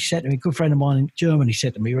 Somebody said to me, a good friend of mine in Germany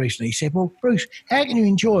said to me recently, he said, well, Bruce, how can you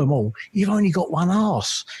enjoy them all? You've only got one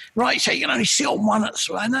arse. Right, so you can only sit on one at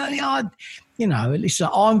a time. You know, listen,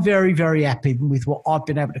 I'm very, very happy with what I've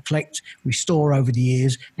been able to collect, restore over the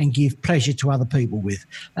years, and give pleasure to other people with.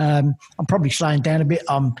 I'm probably slowing down a bit.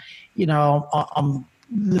 I'm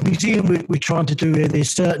the museum we're trying to do here, there's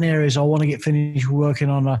certain areas I want to get finished working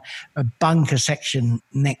on a bunker section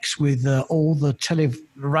next with all the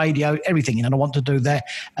radio, everything, you know, I want to do that.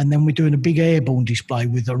 And then we're doing a big airborne display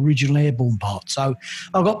with the original airborne parts. So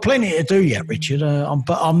I've got plenty to do yet, Richard.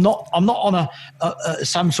 But I'm not on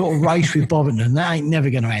some sort of race with Bovington. That ain't never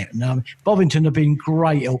going to happen. Bovington have been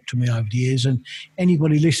great help to me over the years. And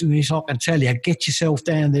anybody listening to this, I can tell you, get yourself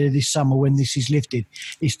down there this summer when this is lifted.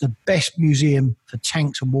 It's the best museum for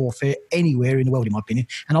tanks and warfare anywhere in the world, in my opinion.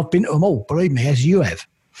 And I've been to them all, believe me, as you have.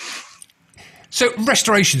 So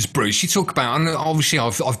restorations, Bruce, you talk about, and obviously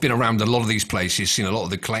I've been around a lot of these places, seen a lot of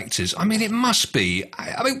the collectors. I mean, it must be,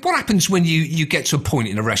 I mean, what happens when you get to a point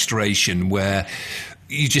in a restoration where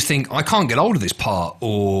you just think, I can't get hold of this part?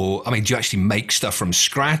 Or, I mean, do you actually make stuff from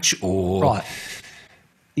scratch? Or Right.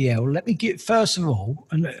 Yeah, well, let me get, first of all,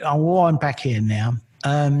 and I'll wind back here now.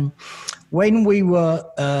 When we were,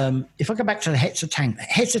 if I go back to the Hetzer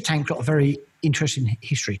tank got a very interesting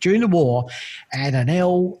history. During the war, it had an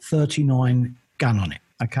L-39 gun on it,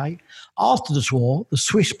 okay? After the war, the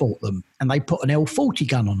Swiss bought them, and they put an L-40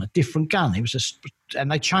 gun on, a different gun.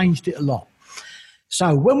 And they changed it a lot.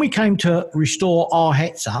 So when we came to restore our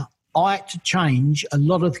Hetzer, I had to change a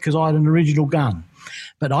lot of, because I had an original gun,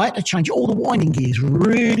 but I had to change all the winding gears,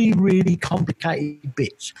 really, really complicated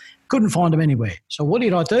bits. Couldn't find them anywhere. So what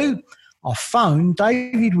did I do? I phoned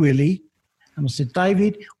David Willey, and I said,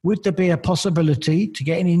 David, would there be a possibility to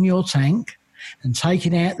getting in your tank and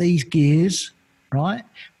taking out these gears, right,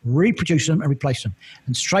 reproduce them and replace them?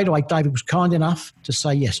 And straight away, David was kind enough to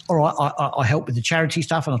say yes. All right, I help with the charity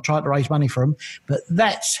stuff and I tried to raise money for them. But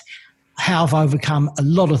that's how I've overcome a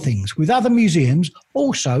lot of things. With other museums,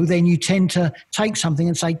 also, then you tend to take something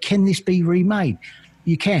and say, can this be remade?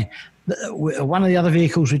 You can. One of the other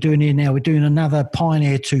vehicles we're doing here now, we're doing another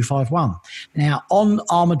Pioneer 251. Now, on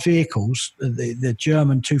armoured vehicles, the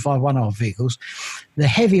German 251 armoured vehicles, the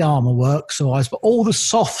heavy armour work survives, but all the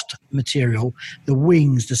soft material, the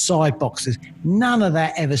wings, the side boxes, none of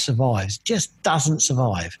that ever survives, just doesn't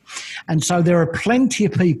survive. And so there are plenty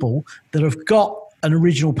of people that have got an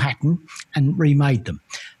original pattern and remade them.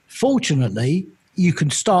 Fortunately, you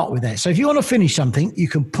can start with that. So if you want to finish something, you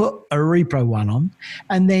can put a repro one on,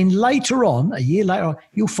 and then later on, a year later,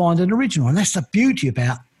 you'll find an original. And that's the beauty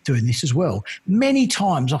about doing this as well. Many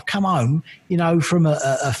times I've come home, you know, from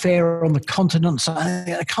a fair on the continent, so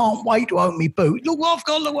I can't wait to open my boot. Look what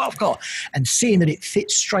I've got. And seeing that it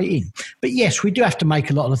fits straight in. But yes, we do have to make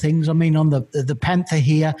a lot of things. I mean, on the Panther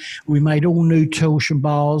here, we made all new torsion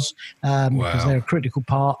bars because they're a critical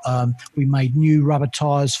part. We made new rubber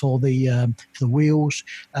tyres for the wheels.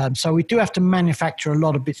 So we do have to manufacture a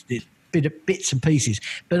lot of bits bits and pieces.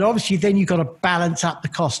 But obviously then you've got to balance up the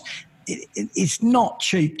cost. It's not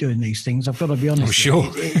cheap doing these things. I've got to be honest. Oh,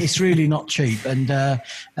 sure. It's really not cheap. And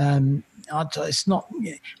it's not.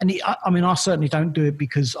 And I certainly don't do it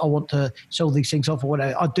because I want to sell these things off or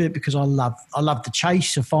whatever. I do it because I love the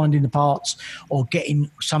chase of finding the parts or getting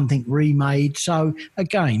something remade. So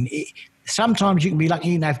again, sometimes you can be lucky.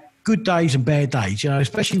 You can have good days and bad days,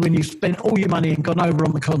 especially when you've spent all your money and gone over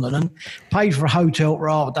on the continent, paid for a hotel for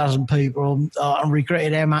half a dozen people, and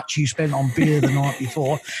regretted how much you spent on beer the night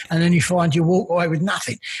before, and then you find you walk away with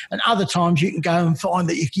nothing. And other times you can go and find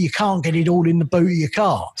that you can't get it all in the boot of your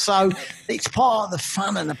car. So it's part of the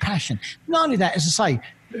fun and the passion. Not only that, as I say,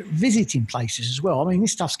 visiting places as well. I mean,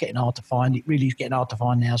 this stuff's getting hard to find. It really is getting hard to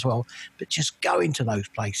find now as well. But just go into those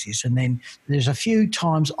places. And then there's a few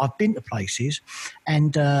times I've been to places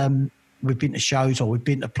and we've been to shows or we've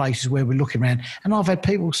been to places where we're looking around. And I've had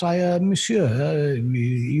people say, Monsieur,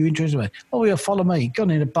 you interested in me? Oh, yeah, follow me. Gone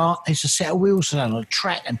in a bar. There's a set of wheels on a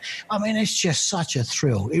track. And I mean, it's just such a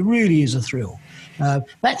thrill. It really is a thrill.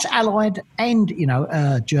 That's Allied and,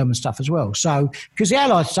 German stuff as well. So, because the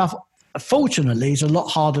Allied stuff, fortunately, it's a lot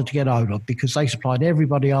harder to get hold of because they supplied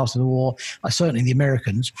everybody after the war, certainly the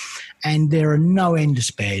Americans, and there are no end of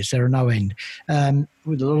spares. There are no end.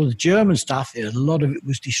 With a lot of the German stuff, a lot of it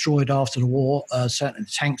was destroyed after the war, certainly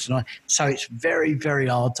the tanks and so it's very, very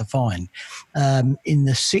hard to find. In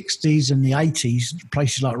the 60s and the 80s,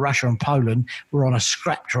 places like Russia and Poland were on a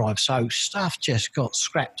scrap drive, so stuff just got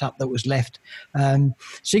scrapped up that was left. So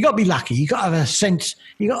you got to be lucky. You got to have a sense.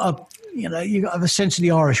 You got to have a sense of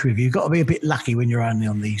the Irish with you. You've got to be a bit lucky when you're only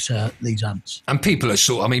on these hunts. And people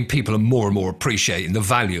are more and more appreciating the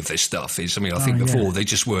value of this stuff. I think before they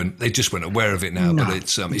just weren't aware of it now, but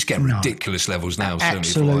it's getting ridiculous levels now.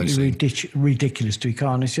 Absolutely ridiculous, to be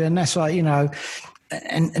honest. And that's like,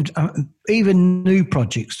 and even new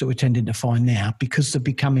projects that we're tending to find now, because they're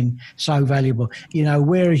becoming so valuable,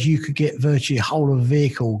 whereas you could get virtually a whole of a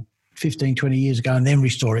vehicle 15, 20 years ago and then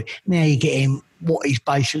restore it, now you're getting what is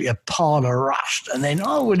basically a pile of rust, and then,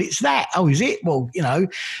 it's that. Oh, is it? Well,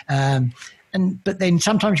 but then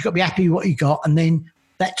sometimes you've got to be happy with what you got, and then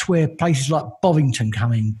that's where places like Bovington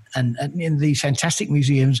come in and in these fantastic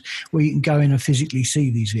museums where you can go in and physically see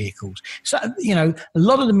these vehicles. So, a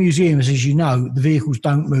lot of the museums, as you know, the vehicles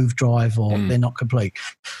don't move drive or they're not complete.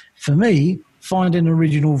 For me, finding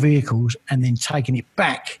original vehicles and then taking it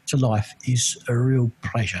back to life is a real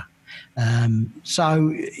pleasure.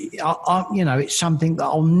 So, it's something that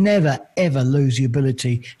I'll never, ever lose the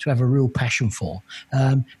ability to have a real passion for.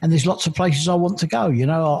 And there's lots of places I want to go.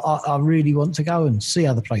 I really want to go and see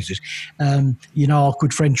other places. Our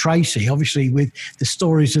good friend Tracy, obviously, with the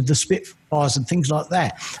stories of the Spitfires and things like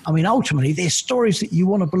that. I mean, ultimately, there's stories that you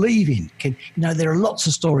want to believe in. There are lots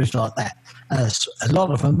of stories like that. A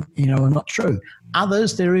lot of them, are not true.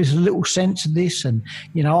 Others, there is a little sense of this, and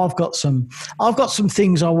I've got some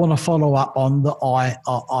things I want to follow up on that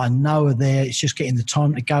I know are there. It's just getting the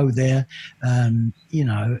time to go there. In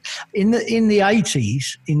the mid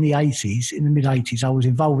 80s, I was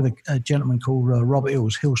involved with a gentleman called Robert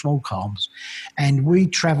Hills, Hill Small Arms, and we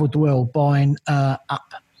travelled the world buying up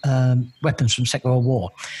weapons from Second World War.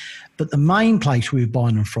 But the main place we were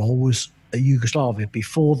buying them from was Yugoslavia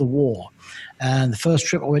before the war. And the first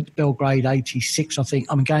trip I went to Belgrade, 86, I think.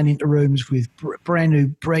 I'm going into rooms with brand new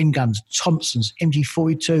brain guns, Thompsons,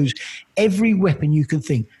 MG42s, every weapon you can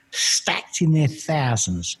think, stacked in their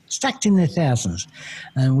thousands.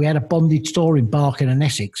 And we had a bonded store in Barking and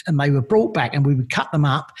Essex, and they were brought back, and we would cut them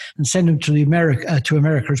up and send them to America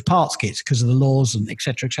as parts kits because of the laws and et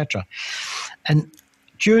cetera, et cetera. And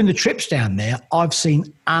during the trips down there, I've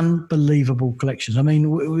seen unbelievable collections. I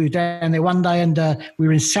mean, we were down there one day and we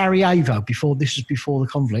were in Sarajevo before the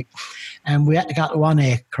conflict, and we had to go to one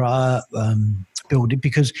aircraft building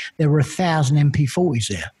because there were 1,000 MP40s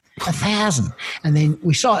there. 1,000. And then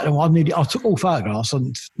we sighted them. I took all photographs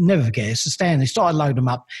and never forget. It's they started loading them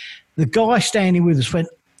up. The guy standing with us went,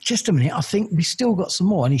 just a minute, I think we still got some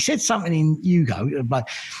more. And he said something in Yugo,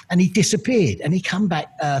 and he disappeared. And he come back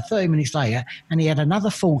 30 minutes later, and he had another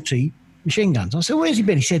 40 machine guns. I said, where's he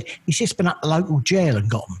been? He said, he's just been up the local jail and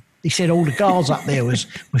got them. He said all the guards up there was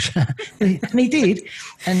and he did.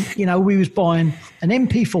 And, we was buying an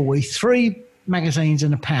MP40, 3 magazines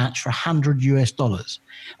and a pouch for $100.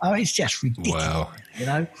 Oh, it's just ridiculous. Wow.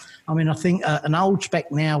 I mean, I think an old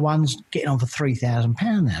spec now one's getting on for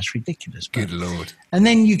 £3,000 now. It's ridiculous. Good Lord. And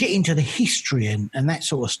then you get into the history and that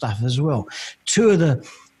sort of stuff as well. Two of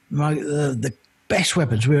the best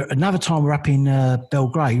weapons. Another time we're up in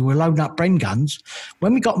Belgrade, we were loading up Bren guns.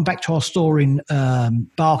 When we got them back to our store in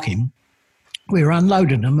Barking, we were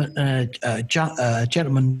unloading them at a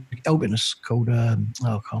gentleman helping us called, I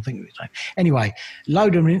can't think of his name. Anyway,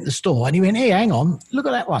 loaded them into the store, and he went, "Here, hang on, look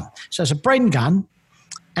at that one." So it's a Bren gun,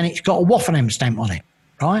 and it's got a Waffen stamp on it,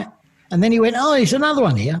 right? And then he went, "Oh, there's another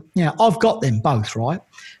one here." Now, I've got them both, right?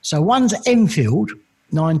 So one's Enfield,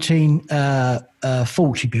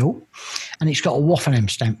 1940 built, and it's got a Waffen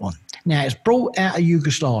stamp on. Now, it's brought out of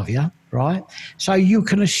Yugoslavia, right? So you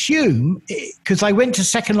can assume, because they went to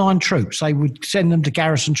second-line troops, they would send them to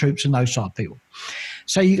garrison troops and those type of people.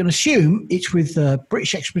 So you can assume it's with the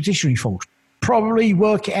British Expeditionary Force. Probably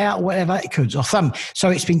work it out, whatever it could. Or some. So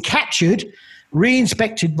it's been captured,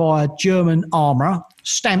 re-inspected by a German armourer,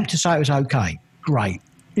 stamped to say it was okay. Great.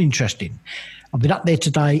 Interesting. I've been up there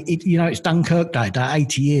today. It's Dunkirk Day,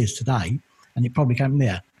 80 years today, and it probably came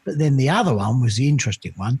there. But then the other one was the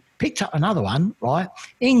interesting one. Picked up another one, right?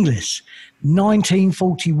 English,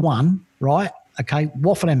 1941, right? Okay,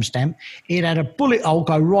 Waffen stamp. It had a bullet hole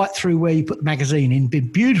go right through where you put the magazine in, been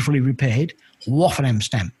beautifully repaired. Waffen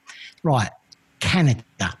stamp. Right, Canada.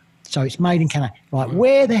 So it's made in Canada. Right,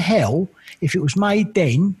 where the hell, if it was made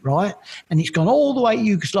then, right, and it's gone all the way to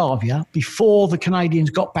Yugoslavia before the Canadians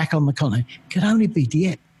got back on the continent, it can only be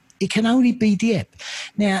Dieppe. It can only be Dieppe.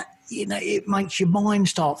 Now, it makes your mind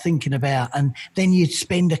start thinking about, and then you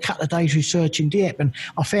spend a couple of days researching Dieppe. And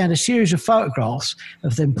I found a series of photographs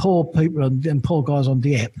of them poor people and them poor guys on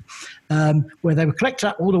Dieppe, where they were collecting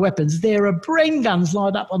up all the weapons. There are Bren guns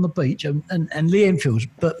lined up on the beach and Lee Enfields,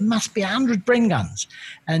 but must be 100 Bren guns.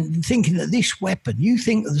 And thinking that this weapon, you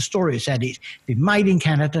think that the story has said it's been made in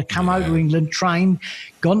Canada, come over to England, trained,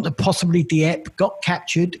 gone to possibly Dieppe, got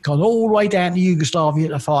captured, gone all the way down to Yugoslavia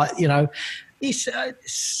to fight, It's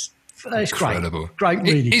incredible. Great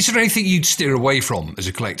reading. Is there anything you'd steer away from as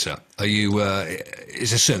a collector? Are you? Is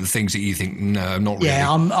there certain things that you think, no, not really?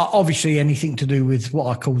 Yeah, I'm obviously anything to do with what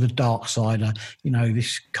I call the dark side.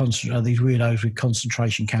 These weirdos with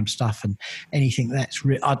concentration camp stuff and anything that's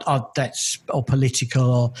that's or political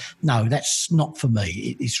or no, that's not for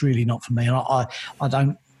me. It's really not for me. And I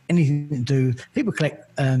don't. Anything to do, people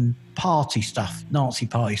collect party stuff, Nazi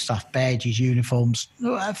party stuff, badges, uniforms.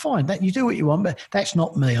 Fine, that you do what you want, but that's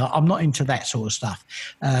not me. I'm not into that sort of stuff.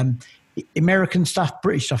 American stuff,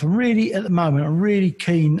 British stuff. I'm really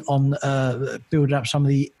keen on building up some of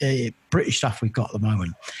the British stuff we've got at the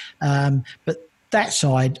moment. But that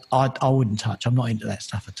side, I wouldn't touch. I'm not into that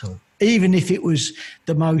stuff at all. Even if it was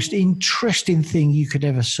the most interesting thing you could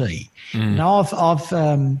ever see. Now,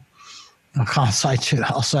 I can't say too.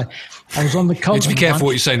 I'll say I was on the continent. Let's be careful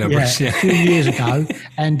what you say now, Bruce. A few years ago,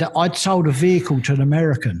 and I'd sold a vehicle to an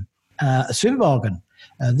American, a silver bargain.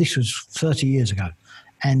 This was 30 years ago,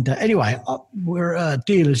 and anyway, we're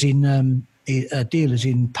dealers in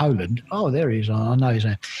Poland. Oh, there he is. I know his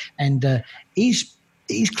name, and he's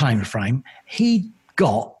claim to fame. He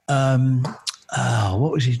got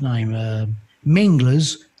what was his name?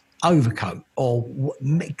 Mingler's overcoat, or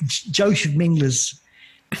Joseph Mingler's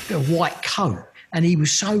a white coat, and he was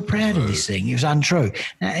so proud of this thing. It was untrue.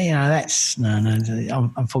 Now, that's no.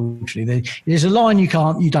 Unfortunately, there's a line you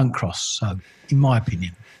don't cross. So, in my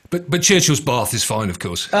opinion. But Churchill's bath is fine, of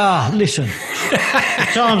course. Listen. The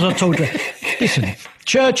times I told you, listen.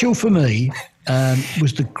 Churchill for me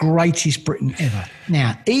was the greatest Briton ever.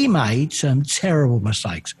 Now he made some terrible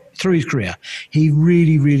mistakes through his career. He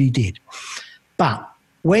really, really did. But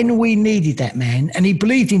when we needed that man, and he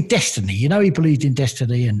believed in destiny, he believed in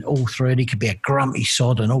destiny and all through it, he could be a grumpy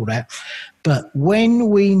sod and all that. But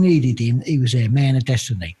when we needed him, he was a man of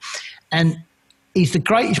destiny. And he's the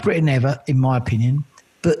greatest Briton ever, in my opinion.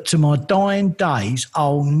 But to my dying days,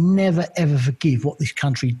 I'll never, ever forgive what this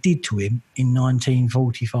country did to him in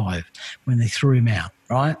 1945 when they threw him out,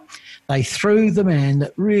 right? They threw the man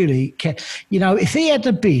that really kept... if he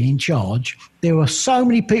had been in charge, there were so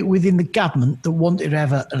many people within the government that wanted to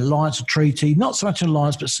have an alliance, a treaty, not so much an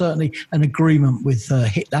alliance, but certainly an agreement with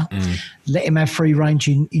Hitler, let him have free range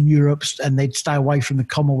in Europe, and they'd stay away from the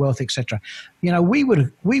Commonwealth, etc. We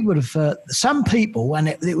would have some people, and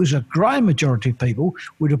it was a growing majority of people,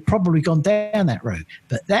 would have probably gone down that route.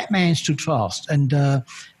 But that man stood fast, and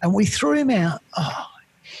we threw him out.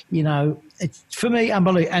 It's, for me,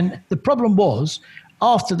 unbelievable. And the problem was,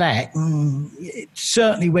 after that, it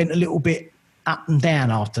certainly went a little bit up and down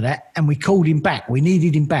after that, and we called him back. We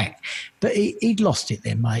needed him back. But he'd lost it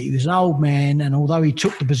then, mate. He was an old man, and although he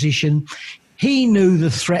took the position, he knew the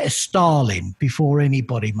threat of Stalin before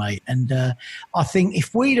anybody, mate. And I think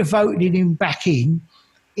if we'd have voted him back in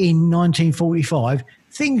 1945,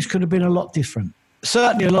 things could have been a lot different.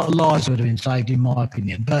 Certainly a lot of lives would have been saved, in my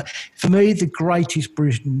opinion. But for me, the greatest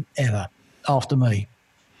Briton ever, after me.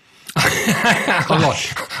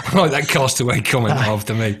 I like that castaway comment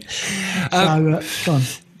after me. Go on.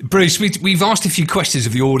 Bruce, we've asked a few questions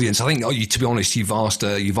of the audience. I think, to be honest, you've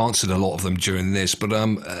answered a lot of them during this. But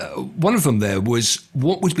one of them there was,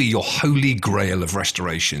 what would be your holy grail of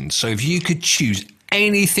restoration? So if you could choose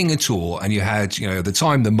anything at all, and you had, the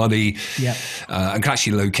time, the money, and could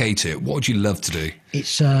actually locate it, what would you love to do?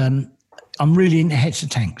 It's I'm really into Hetzer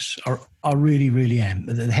tanks. I really, really am.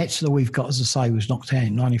 The Hetzer that we've got, as I say, was knocked out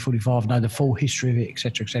in 1945. I know the full history of it,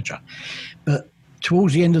 etc., etc. But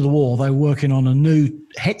towards the end of the war, they were working on a new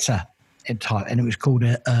Hetzer type, and it was called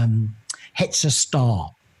a Hetzer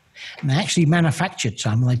Star. And they actually manufactured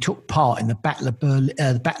some, and they took part in the Battle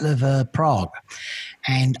of Prague.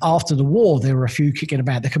 And after the war, there were a few kicking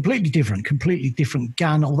about. They're completely different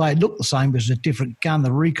gun. Although it looked the same, it was a different gun.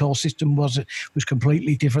 The recoil system was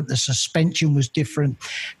completely different. The suspension was different,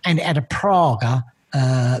 and it had a Praga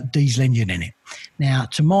diesel engine in it. Now,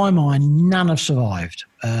 to my mind, none have survived.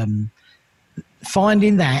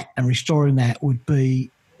 Finding that and restoring that would be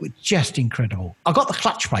just incredible. I got the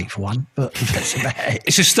clutch plate for one, but that's about it.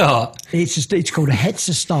 It's a start. It's called a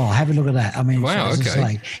Hetzer Star. Have a look at that. I mean, wow,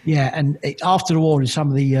 okay. Yeah, and after the war, in some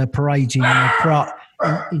of the parades in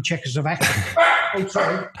Czechoslovakia. Oh,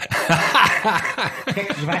 sorry.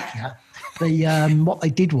 Czechoslovakia. What they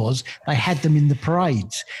did was they had them in the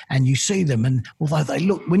parades, and you see them, and although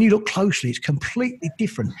when you look closely, it's completely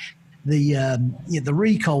different. The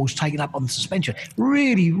recoil's taken up on the suspension.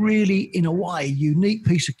 Really, really, in a way, unique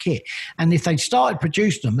piece of kit. And if they'd started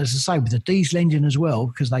producing them, as I say, with the diesel engine as well,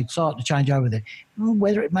 because they'd started to change over there,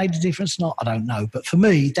 whether it made a difference or not, I don't know. But for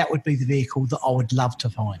me, that would be the vehicle that I would love to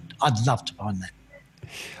find. I'd love to find that.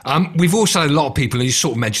 We've also had a lot of people, and you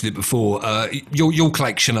sort of mentioned it before, your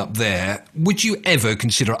collection up there. Would you ever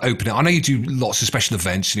consider opening it? I know you do lots of special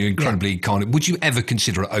events and you're incredibly kind. Would you ever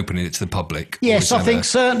consider opening it to the public? Yes, I think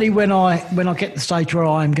certainly when I get to the stage where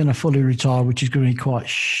I'm going to fully retire, which is going to be quite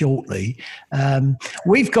shortly,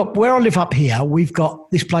 we've got, where I live up here, we've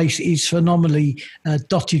got, this place is phenomenally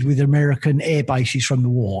dotted with American air bases from the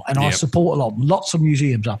war, and I support a lot, lots of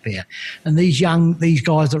museums up here. And these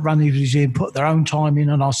guys that run these museums put their own time in,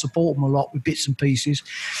 and I support them a lot with bits and pieces,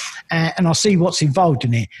 and I see what's involved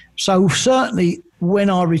in it. So certainly when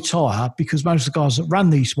I retire, because most of the guys that run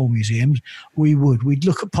these small museums, we'd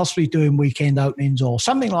look at possibly doing weekend openings or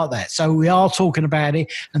something like that. So we are talking about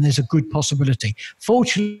it, and there's a good possibility.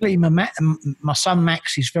 Fortunately, my son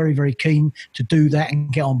Max is very, very keen to do that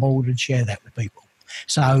and get on board and share that with people.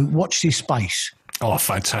 So watch this space. Oh,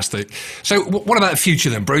 fantastic. So what about the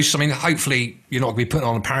future then, Bruce? I mean, hopefully you're not going to be putting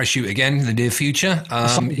on a parachute again in the near future.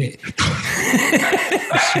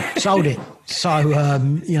 Sold it. So,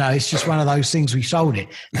 it's just one of those things, we sold it.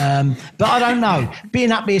 But I don't know.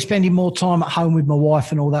 Being up here, spending more time at home with my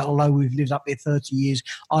wife and all that, although we've lived up here 30 years,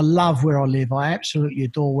 I love where I live. I absolutely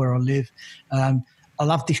adore where I live. I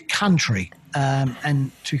love this country.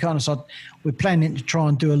 And to be honest, we're planning to try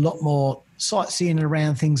and do a lot more sightseeing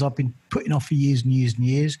around things I've been putting off for years and years and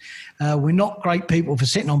years. We're not great people for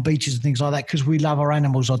sitting on beaches and things like that because we love our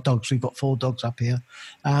animals, our dogs. We've got 4 dogs up here.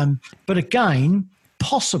 But again,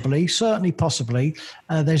 certainly possibly,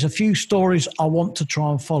 there's a few stories I want to try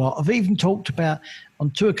and follow. I've even talked about, on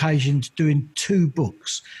 2 occasions, doing 2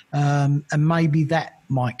 books, and maybe that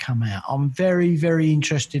might come out. I'm very, very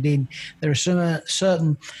interested in, there are some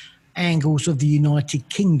certain angles of the United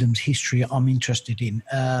Kingdom's history I'm interested in.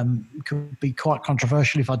 It could be quite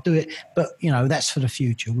controversial if I do it, but, that's for the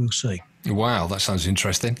future. We'll see. Wow, that sounds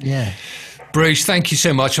interesting. Yeah. Bruce, thank you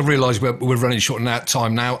so much. I realise we're running short on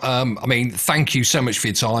time now. Thank you so much for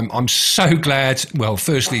your time. I'm so glad, well,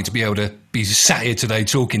 firstly, to be able to be sat here today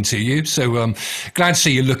talking to you. So glad to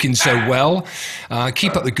see you looking so well.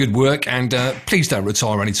 Keep up the good work, and please don't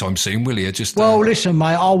retire anytime soon, will you? Listen,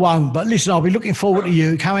 mate, I won't. But listen, I'll be looking forward to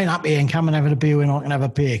you coming up here and coming having a beer when I can have a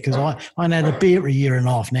beer, because I ain't had a beer a year and a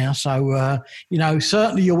half now. So,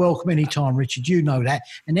 certainly you're welcome anytime, Richard. You know that.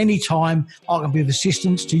 And anytime I can be of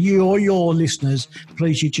assistance to you or your listeners,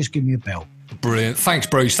 please, you just give me a bell. Brilliant. Thanks,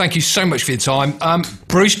 Bruce. Thank you so much for your time.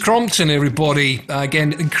 Bruce Crompton, everybody.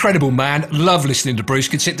 Again, incredible man. Love listening to Bruce.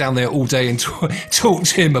 Could sit down there all day and talk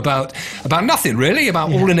to him about nothing, really,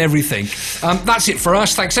 about all and everything. That's it for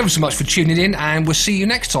us. Thanks ever so much for tuning in, and we'll see you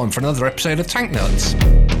next time for another episode of Tank Nuts.